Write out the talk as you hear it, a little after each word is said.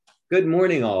Good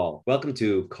morning, all. Welcome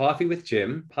to Coffee with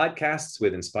Jim, podcasts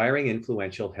with inspiring,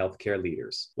 influential healthcare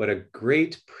leaders. What a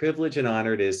great privilege and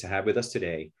honor it is to have with us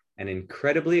today an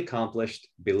incredibly accomplished,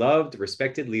 beloved,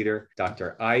 respected leader,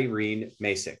 Dr. Irene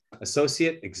Macyk,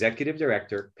 Associate Executive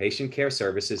Director, Patient Care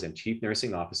Services and Chief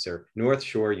Nursing Officer, North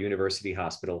Shore University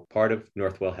Hospital, part of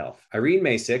Northwell Health. Irene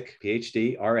Macyk,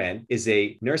 PhD, RN, is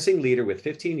a nursing leader with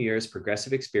 15 years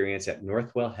progressive experience at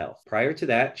Northwell Health. Prior to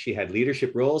that, she had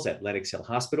leadership roles at Lenox Hill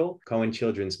Hospital, Cohen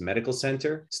Children's Medical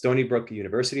Center, Stony Brook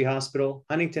University Hospital,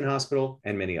 Huntington Hospital,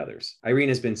 and many others. Irene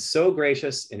has been so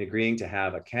gracious in agreeing to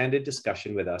have a candid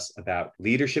discussion with us about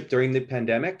leadership during the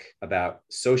pandemic, about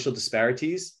social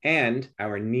disparities, and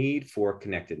our need for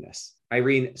connectedness.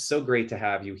 Irene, so great to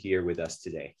have you here with us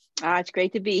today. It's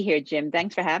great to be here, Jim.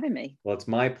 Thanks for having me. Well, it's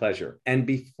my pleasure. And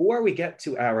before we get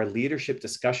to our leadership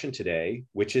discussion today,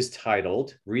 which is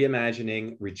titled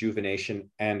Reimagining Rejuvenation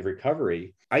and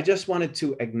Recovery, I just wanted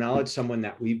to acknowledge someone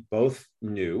that we both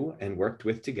knew and worked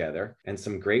with together, and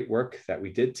some great work that we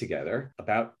did together.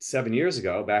 About 7 years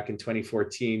ago, back in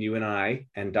 2014, you and I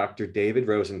and Dr. David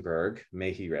Rosenberg,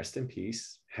 may he rest in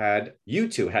peace, you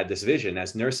two had this vision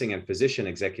as nursing and physician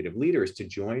executive leaders to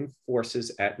join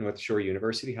forces at North Shore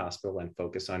University Hospital and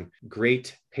focus on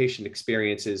great patient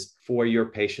experiences for your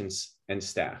patients and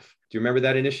staff. Do you remember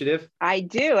that initiative? I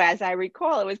do. As I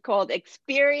recall, it was called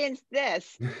Experience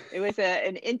This. It was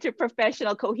an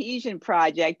interprofessional cohesion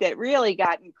project that really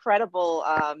got incredible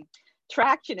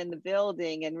traction in the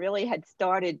building and really had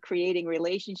started creating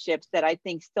relationships that I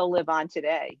think still live on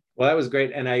today. Well, that was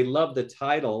great. And I love the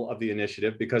title of the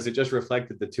initiative because it just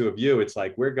reflected the two of you. It's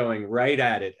like, we're going right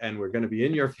at it and we're going to be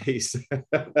in your face.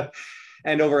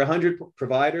 And over 100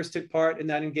 providers took part in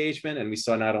that engagement. And we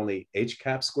saw not only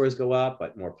HCAHPS scores go up,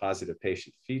 but more positive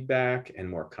patient feedback and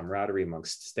more camaraderie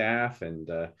amongst staff. And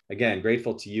again,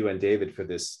 grateful to you and David for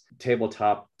this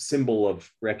tabletop symbol of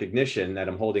recognition that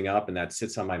I'm holding up and that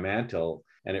sits on my mantle.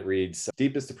 And it reads,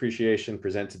 deepest appreciation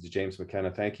presented to James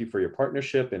McKenna. Thank you for your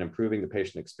partnership in improving the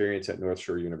patient experience at North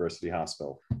Shore University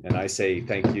Hospital. And I say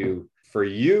thank you for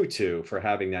you two for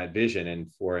having that vision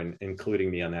and for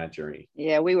including me on that journey.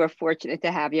 Yeah, we were fortunate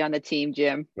to have you on the team,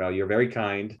 Jim. Well, you're very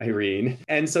kind, Irene.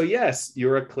 And so, yes,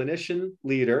 you're a clinician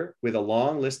leader with a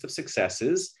long list of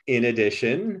successes. In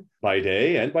addition, by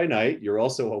day and by night, you're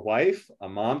also a wife, a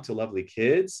mom to lovely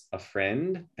kids, a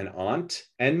friend, an aunt,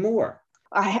 and more.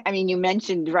 I mean, you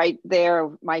mentioned right there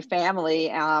my family.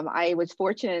 I was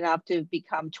fortunate enough to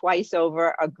become twice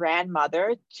over a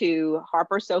grandmother to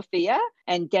Harper Sophia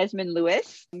and Desmond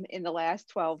Lewis in the last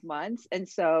 12 months. And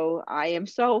so I am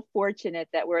so fortunate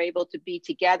that we're able to be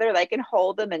together. I can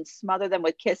hold them and smother them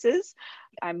with kisses.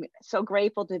 I'm so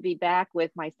grateful to be back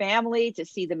with my family, to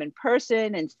see them in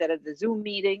person instead of the Zoom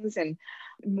meetings. And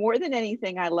more than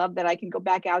anything, I love that I can go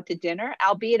back out to dinner,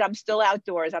 albeit I'm still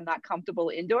outdoors. I'm not comfortable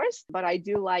indoors, but I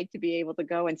do like to be able to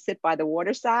go and sit by the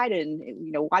waterside and,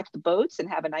 watch the boats and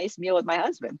have a nice meal with my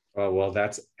husband. Oh, well,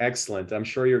 that's excellent. I'm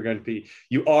sure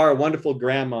you are a wonderful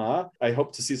grandma. I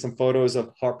hope to see some photos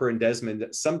of Harper and Desmond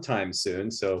sometime soon.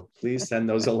 So please send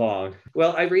those along.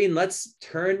 Well, Irene, let's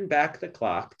turn back the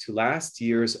clock to last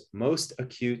year's most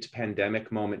acute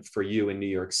pandemic moment for you in New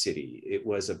York City. It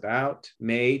was about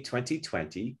May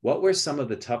 2020. What were some of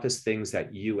the toughest things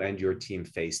that you and your team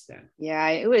faced then? Yeah,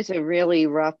 it was a really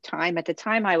rough time. At the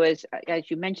time I was, as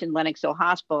you mentioned, Lenox Hill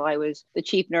Hospital. I was the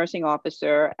chief nursing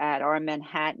officer at our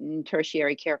Manhattan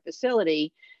tertiary care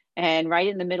facility. And right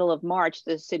in the middle of March,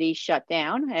 the city shut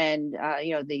down and,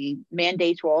 the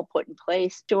mandates were all put in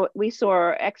place. So we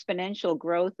saw exponential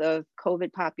growth of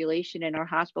COVID population in our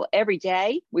hospital every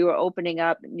day. We were opening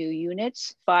up new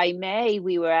units. By May,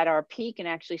 we were at our peak and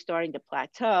actually starting to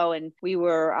plateau. And we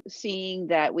were seeing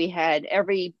that we had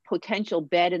every potential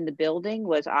bed in the building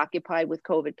was occupied with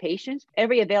COVID patients.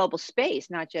 Every available space,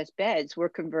 not just beds, were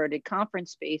converted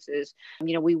conference spaces.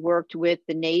 We worked with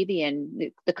the Navy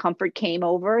and the Comfort came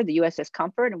over, the USS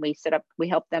Comfort, and we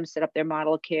helped them set up their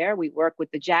model of care. We worked with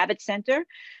the Javits Center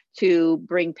to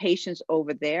bring patients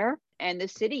over there. And the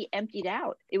city emptied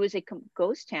out. It was a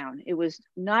ghost town. It was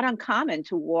not uncommon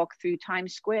to walk through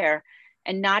Times Square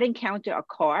and not encounter a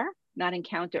car, not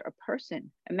encounter a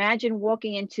person. Imagine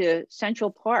walking into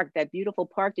Central Park, that beautiful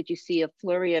park that you see a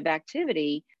flurry of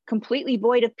activity, completely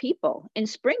void of people in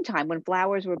springtime when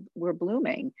flowers were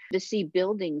blooming, to see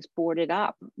buildings boarded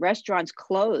up, restaurants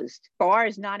closed,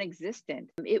 bars non-existent.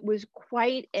 It was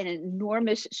quite an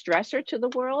enormous stressor to the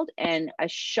world and a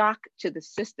shock to the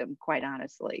system, quite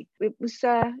honestly. It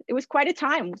was quite a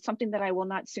time, something that I will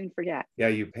not soon forget. Yeah,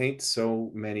 you paint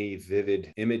so many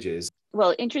vivid images.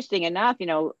 Well, interesting enough,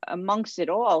 amongst it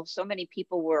all, so many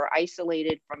people were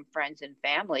isolated from friends and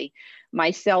family,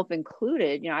 myself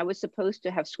included. I was supposed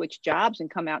to have switched jobs and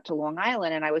come out to Long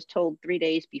Island, and I was told 3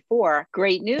 days before,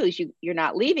 great news, you're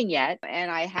not leaving yet. And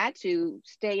I had to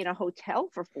stay in a hotel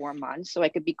for 4 months so I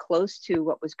could be close to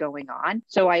what was going on.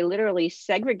 So I literally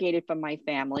segregated from my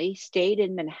family, stayed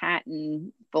in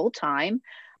Manhattan full time,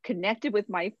 connected with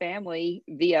my family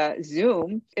via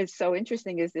Zoom. It's so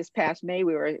interesting is this past May,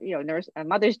 we were,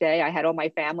 Mother's Day, I had all my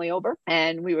family over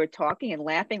and we were talking and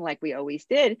laughing like we always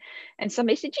did. And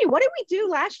somebody said, gee, what did we do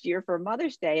last year for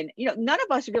Mother's Day? And, none of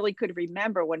us really could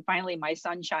remember when finally my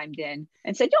son chimed in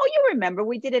and said, oh, you remember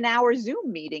we did an hour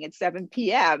Zoom meeting at 7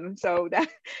 p.m. So that,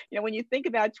 when you think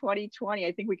about 2020,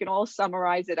 I think we can all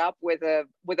summarize it up with a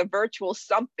virtual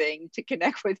something to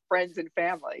connect with friends and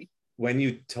family. When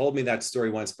you told me that story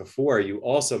once before, you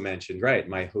also mentioned, right,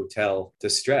 my hotel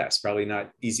distress. Probably not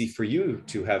easy for you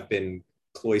to have been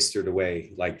cloistered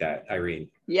away like that, Irene.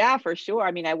 Yeah, for sure.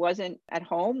 I mean, I wasn't at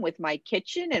home with my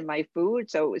kitchen and my food.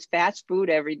 So it was fast food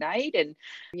every night and,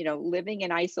 living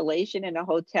in isolation in a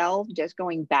hotel, just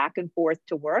going back and forth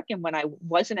to work. And when I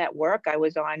wasn't at work, I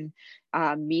was on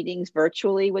meetings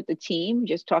virtually with the team,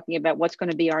 just talking about what's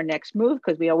going to be our next move,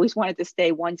 because we always wanted to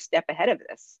stay one step ahead of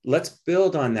this. Let's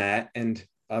build on that. And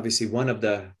obviously, one of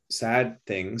the sad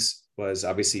things was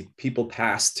obviously people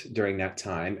passed during that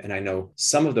time. And I know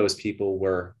some of those people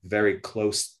were very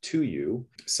close to you.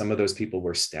 Some of those people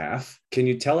were staff. Can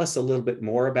you tell us a little bit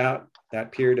more about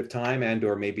that period of time and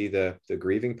or maybe the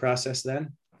grieving process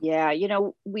then? Yeah,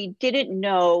 we didn't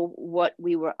know what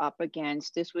we were up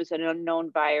against. This was an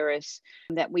unknown virus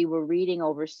that we were reading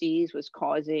overseas was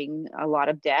causing a lot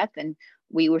of death. And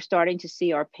we were starting to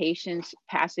see our patients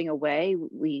passing away.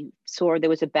 We saw there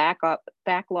was a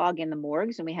backlog in the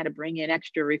morgues, and we had to bring in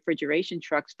extra refrigeration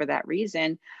trucks for that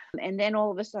reason. And then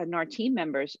all of a sudden, our team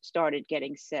members started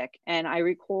getting sick. And I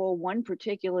recall one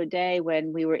particular day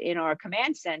when we were in our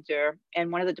command center, and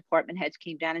one of the department heads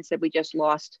came down and said, we just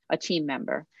lost a team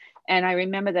member. And I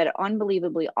remember that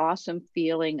unbelievably awesome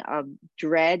feeling of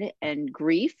dread and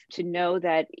grief to know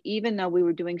that even though we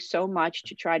were doing so much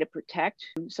to try to protect,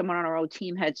 someone on our own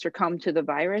team had succumbed to the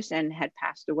virus and had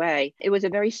passed away. It was a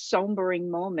very sombering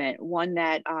moment, one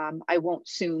that I won't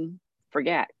soon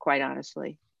forget, quite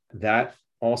honestly. That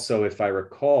also, if I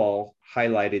recall,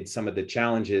 highlighted some of the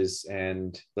challenges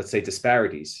and, let's say,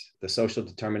 disparities, the social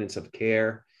determinants of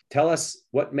care. Tell us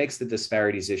what makes the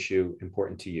disparities issue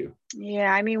important to you.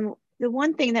 Yeah, I mean, the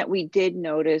one thing that we did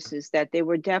notice is that there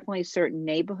were definitely certain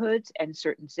neighborhoods and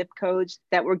certain zip codes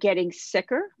that were getting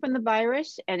sicker from the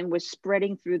virus and was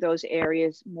spreading through those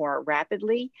areas more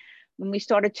rapidly. When we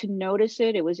started to notice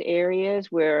it, it was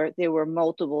areas where there were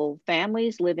multiple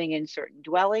families living in certain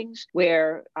dwellings,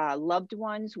 where loved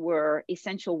ones were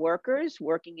essential workers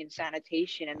working in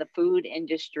sanitation, in the food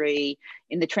industry,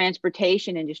 in the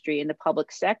transportation industry, in the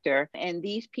public sector. And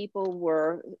these people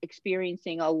were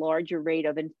experiencing a larger rate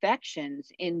of infections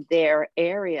in their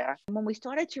area. And when we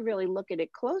started to really look at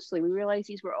it closely, we realized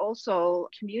these were also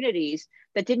communities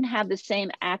that didn't have the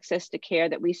same access to care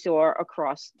that we saw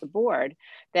across the board,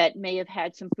 that may have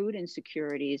had some food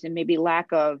insecurities and maybe lack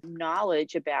of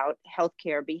knowledge about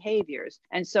healthcare behaviors.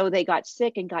 And so they got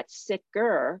sick and got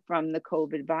sicker from the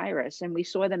COVID virus. And we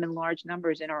saw them in large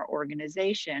numbers in our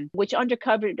organization, which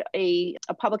uncovered a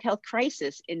public health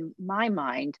crisis in my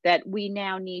mind that we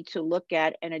now need to look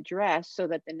at and address so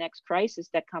that the next crisis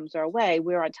that comes our way,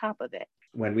 we're on top of it.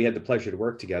 When we had the pleasure to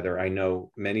work together, I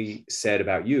know many said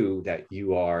about you that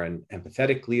you are an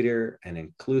empathetic leader, an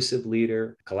inclusive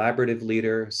leader, collaborative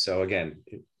leader. So again,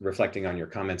 reflecting on your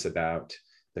comments about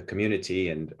the community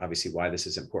and obviously why this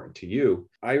is important to you,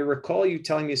 I recall you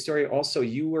telling me a story also,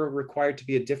 you were required to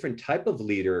be a different type of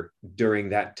leader during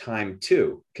that time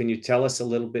too. Can you tell us a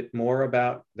little bit more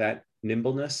about that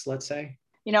nimbleness, let's say?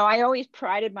 I always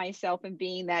prided myself in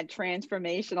being that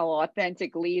transformational,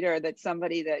 authentic leader, that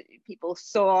somebody that people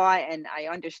saw and I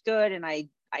understood, and I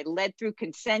led through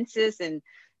consensus, and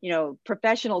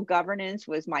professional governance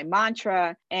was my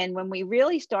mantra. And when we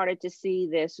really started to see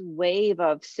this wave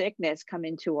of sickness come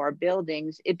into our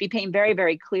buildings, it became very,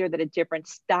 very clear that a different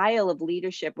style of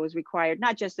leadership was required,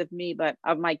 not just of me, but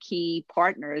of my key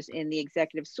partners in the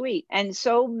executive suite. And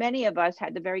so many of us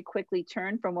had to very quickly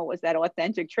turn from what was that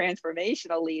authentic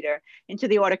transformational leader into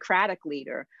the autocratic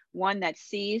leader, one that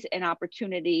sees an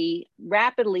opportunity,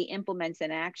 rapidly implements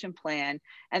an action plan,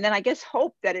 and then I guess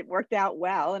hope that it worked out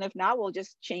well. And if not, we'll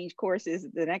just change courses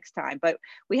the next time. But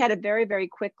we had to very, very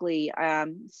quickly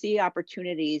see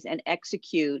opportunities and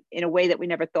execute in a way that we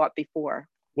never thought before.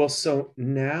 Well, so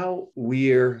now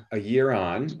we're a year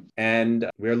on and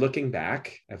we're looking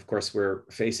back. Of course, we're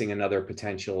facing another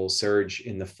potential surge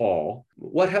in the fall.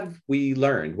 What have we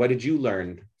learned? What did you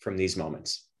learn from these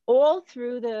moments? All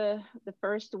through the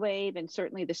first wave and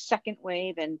certainly the second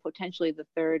wave and potentially the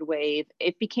third wave,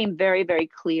 it became very, very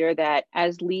clear that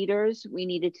as leaders, we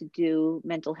needed to do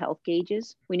mental health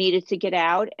gauges. We needed to get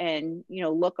out and,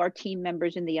 look our team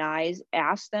members in the eyes,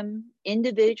 ask them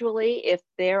individually if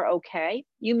they're okay.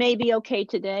 You may be okay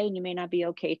today and you may not be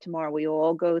okay tomorrow. We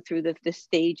all go through the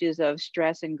stages of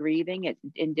stress and grieving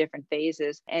in different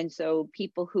phases. And so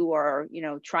people who are,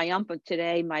 triumphant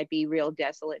today might be real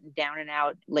desolate and down and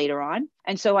out later on.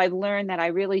 And so I've learned that I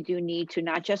really do need to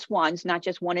not just one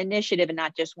initiative and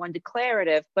not just one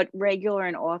declarative, but regular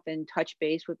and often touch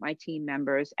base with my team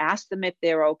members, ask them if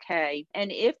they're okay.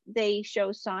 And if they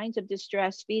show signs of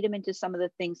distress, feed them into some of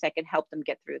the things that can help them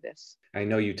get through this. I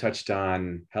know you touched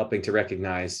on helping to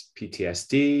recognize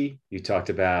PTSD. You talked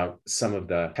about some of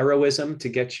the heroism to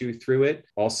get you through it.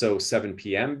 Also, 7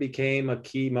 p.m. became a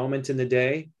key moment in the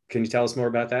day. Can you tell us more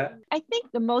about that? I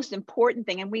think the most important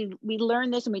thing, and we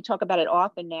learn this and we talk about it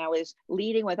often now, is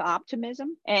leading with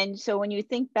optimism. And so when you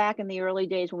think back in the early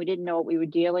days when we didn't know what we were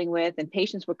dealing with and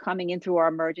patients were coming in through our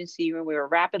emergency room, we were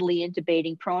rapidly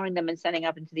intubating, proning them and sending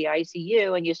up into the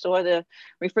ICU, and you saw the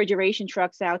refrigeration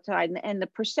trucks outside, and the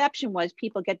perception was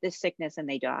people get this sickness and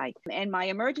they die. And my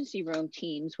emergency room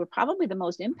teams were probably the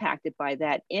most impacted by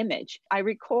that image. I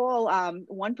recall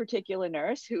one particular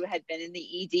nurse who had been in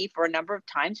the ED for a number of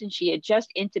times, and she had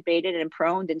just intubated and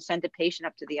proned and sent a patient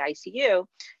up to the ICU.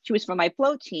 She was from my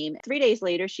float team. 3 days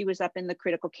later, she was up in the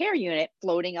critical care unit,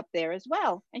 floating up there as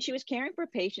well. And she was caring for a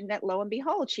patient that, lo and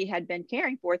behold, she had been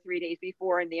caring for 3 days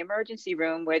before in the emergency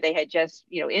room, where they had just,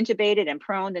 intubated and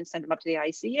proned and sent him up to the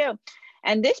ICU.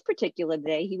 And this particular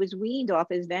day, he was weaned off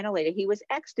his ventilator. He was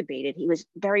extubated. He was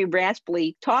very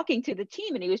raspily talking to the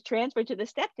team, and he was transferred to the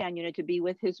step-down unit to be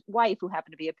with his wife, who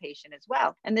happened to be a patient as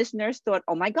well. And this nurse thought,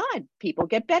 oh my God, people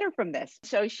get better from this.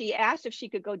 So she asked if she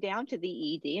could go down to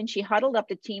the ED, and she huddled up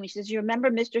the team. She says, you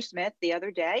remember Mr. Smith the other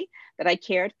day that I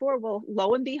cared for? Well,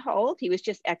 lo and behold, he was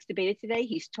just extubated today.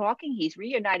 He's talking. He's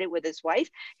reunited with his wife.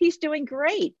 He's doing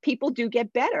great. People do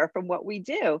get better from what we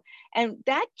do. And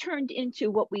that turned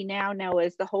into what we now know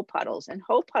as the hope huddles, and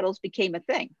hope huddles became a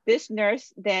thing. This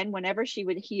nurse then, whenever she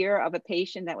would hear of a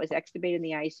patient that was extubated in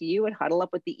the ICU, would huddle up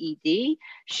with the ED,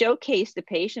 showcase the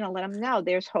patient, and let them know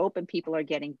there's hope and people are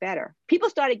getting better. People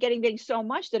started getting big so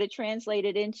much that it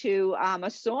translated into a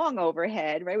song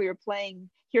overhead, right? We were playing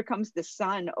Here Comes the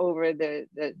Sun over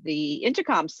the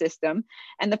intercom system.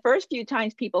 And the first few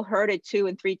times people heard it 2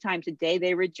 and 3 times a day,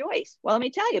 they rejoiced. Well, let me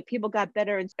tell you, people got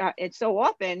better. And so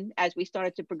often as we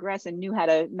started to progress and knew how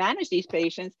to manage these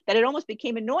patients, that it almost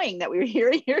became annoying that we were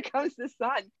hearing Here Comes the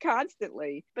Sun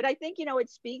constantly. But I think, it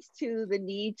speaks to the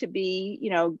need to be,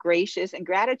 gracious and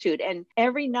gratitude. And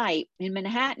every night in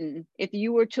Manhattan, if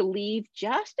you were to leave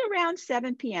just around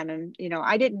 7 p.m., and,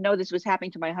 I didn't know this was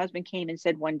happening till my husband came and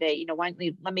said one day, why don't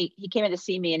you he came in to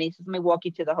see me and he says, let me walk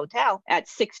you to the hotel at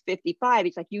 6:55.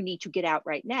 He's like, you need to get out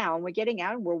right now. And we're getting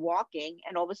out and we're walking.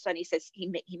 And all of a sudden he says,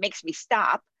 he makes me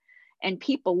stop. And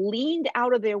people leaned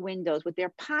out of their windows with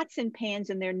their pots and pans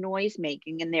and their noise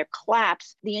making and their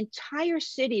claps. The entire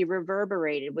city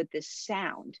reverberated with this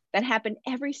sound that happened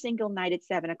every single night at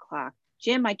 7 o'clock.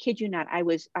 Jim, I kid you not, I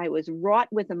was wrought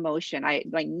with emotion.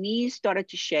 My knees started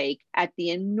to shake at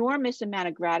the enormous amount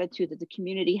of gratitude that the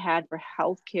community had for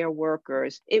healthcare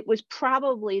workers. It was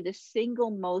probably the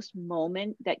single most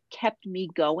moment that kept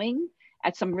me going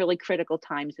at some really critical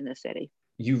times in the city.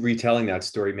 You retelling that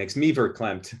story makes me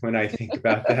verklempt when I think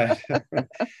about that.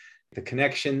 The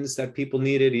connections that people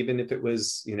needed, even if it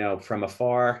was, from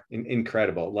afar,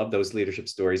 incredible. Love those leadership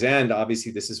stories. And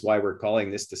obviously, this is why we're calling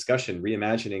this discussion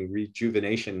Reimagining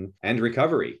Rejuvenation and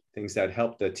Recovery, things that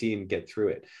help the team get through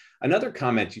it. Another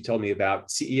comment you told me about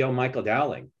CEO Michael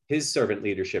Dowling, his servant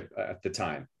leadership at the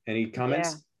time. Any comments?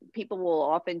 Yeah. People will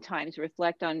oftentimes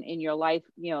reflect on in your life,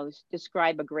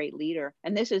 describe a great leader.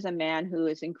 And this is a man who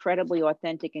is incredibly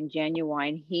authentic and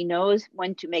genuine. He knows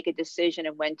when to make a decision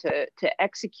and when to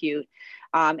execute.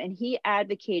 And he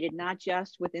advocated not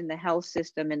just within the health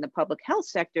system in the public health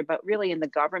sector, but really in the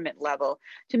government level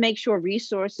to make sure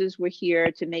resources were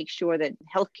here, to make sure that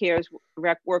healthcare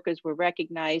workers were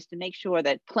recognized, to make sure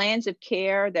that plans of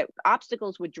care, that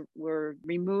obstacles were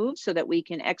removed so that we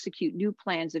can execute new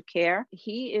plans of care.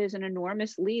 He is an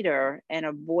enormous leader and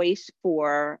a voice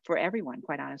for everyone,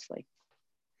 quite honestly.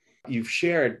 You've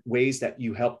shared ways that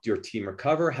you helped your team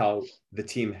recover, how the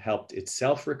team helped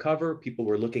itself recover. People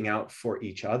were looking out for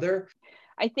each other.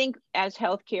 I think as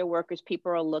healthcare workers,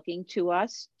 people are looking to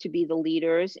us to be the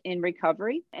leaders in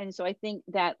recovery. And so I think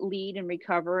that lead in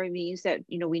recovery means that,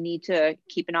 we need to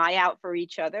keep an eye out for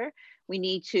each other. We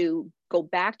need to go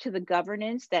back to the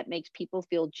governance that makes people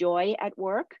feel joy at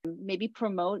work, maybe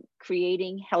promote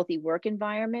creating healthy work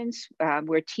environments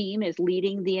where team is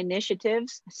leading the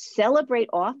initiatives. Celebrate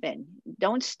often.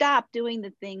 Don't stop doing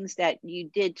the things that you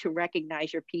did to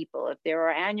recognize your people. If there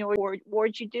are annual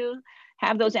awards you do,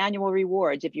 have those annual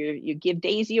rewards. If you give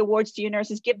Daisy Awards to your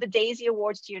nurses, give the Daisy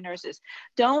Awards to your nurses.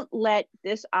 Don't let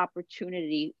this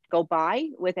opportunity go by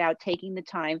without taking the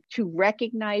time to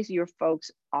recognize your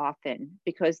folks often,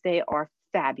 because they are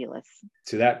fabulous.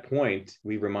 To that point,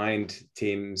 we remind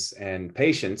teams and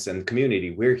patients and the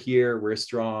community, we're here, we're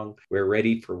strong, we're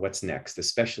ready for what's next,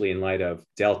 especially in light of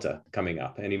Delta coming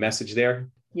up. Any message there?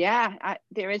 Yeah,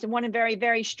 there is one very,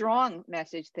 very strong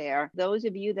message there. Those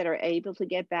of you that are able to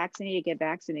get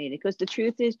vaccinated, because the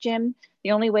truth is, Jim,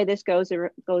 the only way this goes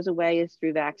away is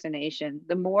through vaccination.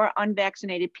 The more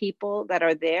unvaccinated people that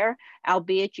are there,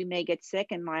 albeit you may get sick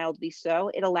and mildly so,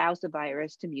 it allows the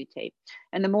virus to mutate.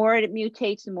 And the more it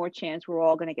mutates, the more chance we're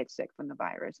all going to get sick from the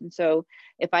virus. And so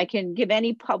if I can give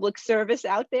any public service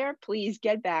out there, please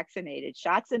get vaccinated.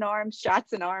 Shots in arms,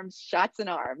 shots in arms, shots in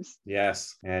arms.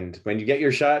 Yes. And when you get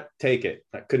your shot, take it.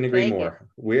 I couldn't agree more.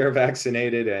 We are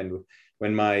vaccinated, and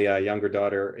when my younger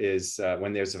daughter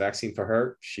when there's a vaccine for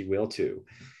her, she will too.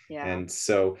 Yeah. And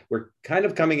so we're kind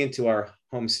of coming into our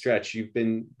home stretch. You've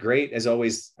been great, as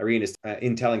always, Irene,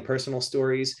 in telling personal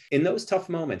stories. In those tough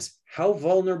moments, how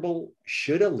vulnerable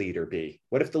should a leader be?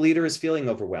 What if the leader is feeling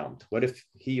overwhelmed? What if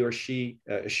he or she,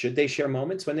 should they share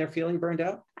moments when they're feeling burned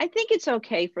out? I think it's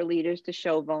okay for leaders to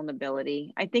show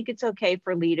vulnerability. I think it's okay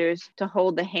for leaders to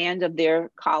hold the hand of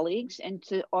their colleagues and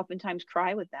to oftentimes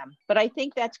cry with them. But I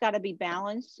think that's got to be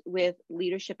balanced with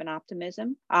leadership and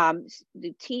optimism.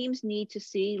 The teams need to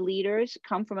see leaders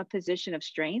come from a position of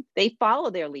strength. They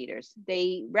follow their leaders.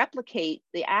 They replicate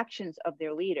the actions of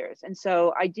their leaders. And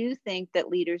so I do think that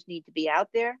leaders need to be out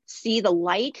there, see the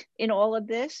light in all of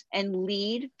this, and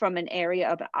lead from an area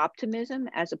of optimism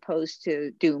as opposed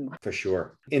to doom. For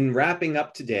sure. In wrapping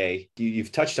up today,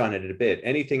 you've touched on it a bit.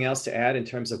 Anything else to add in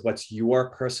terms of what's your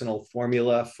personal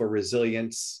formula for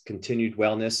resilience, continued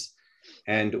wellness,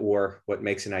 and or what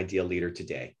makes an ideal leader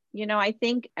today? I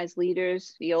think as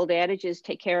leaders, the old adage is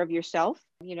take care of yourself.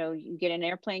 You get an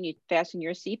airplane, you fasten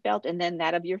your seatbelt, and then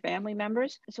that of your family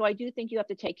members. So I do think you have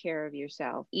to take care of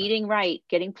yourself. Eating right,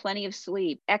 getting plenty of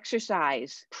sleep,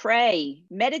 exercise, pray,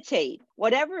 meditate,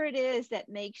 whatever it is that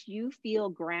makes you feel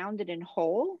grounded and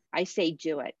whole, I say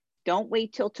do it. Don't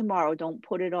wait till tomorrow. Don't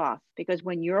put it off, because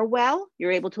when you're well,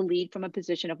 you're able to lead from a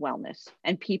position of wellness,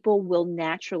 and people will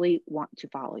naturally want to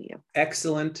follow you.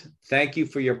 Excellent. Thank you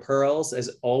for your pearls. As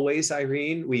always,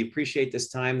 Irene, we appreciate this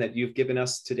time that you've given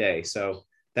us today. So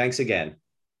thanks again.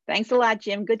 Thanks a lot,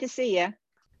 Jim. Good to see you.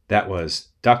 That was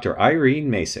Dr.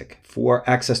 Irene Macyk. For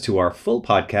access to our full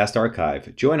podcast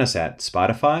archive, join us at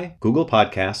Spotify, Google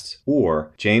Podcasts,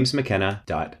 or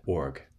jamesmckenna.org.